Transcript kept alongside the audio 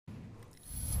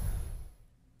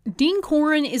Dean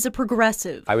Corren is a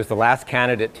progressive. I was the last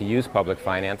candidate to use public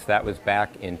finance. That was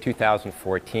back in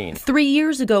 2014. 3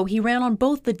 years ago, he ran on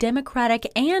both the Democratic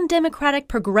and Democratic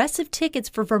progressive tickets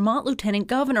for Vermont lieutenant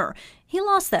governor. He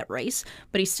lost that race,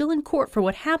 but he's still in court for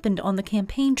what happened on the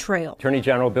campaign trail. Attorney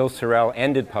General Bill Sorrell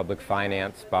ended public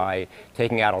finance by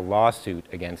taking out a lawsuit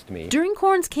against me. During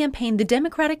Corren's campaign, the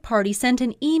Democratic Party sent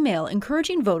an email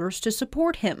encouraging voters to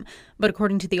support him. But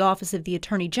according to the Office of the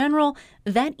Attorney General,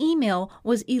 that email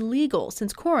was illegal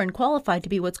since Corren qualified to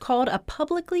be what's called a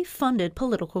publicly funded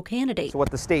political candidate. So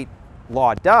what the state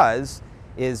law does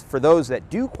is, for those that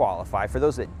do qualify, for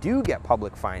those that do get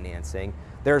public financing,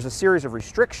 there's a series of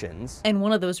restrictions. And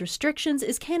one of those restrictions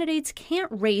is candidates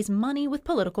can't raise money with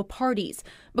political parties.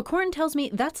 But Corren tells me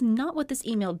that's not what this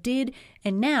email did,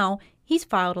 and now he's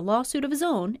filed a lawsuit of his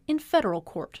own in federal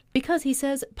court because he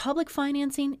says public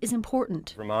financing is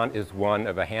important. Vermont is one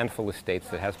of a handful of states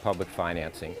that has public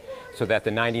financing so that the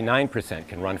 99%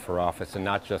 can run for office and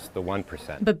not just the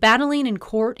 1%. But battling in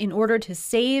court in order to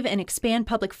save and expand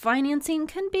public financing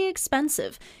can be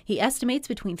expensive. He estimates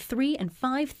between $3,000 and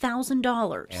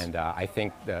 $5,000. And I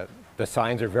think the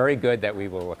signs are very good that we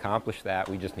will accomplish that.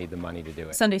 We just need the money to do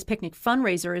it. Sunday's picnic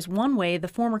fundraiser is one way the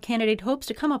former candidate hopes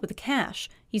to come up with the cash.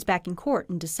 He's back in court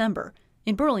in December.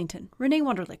 In Burlington, Renee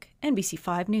Wunderlich,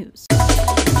 NBC5 News.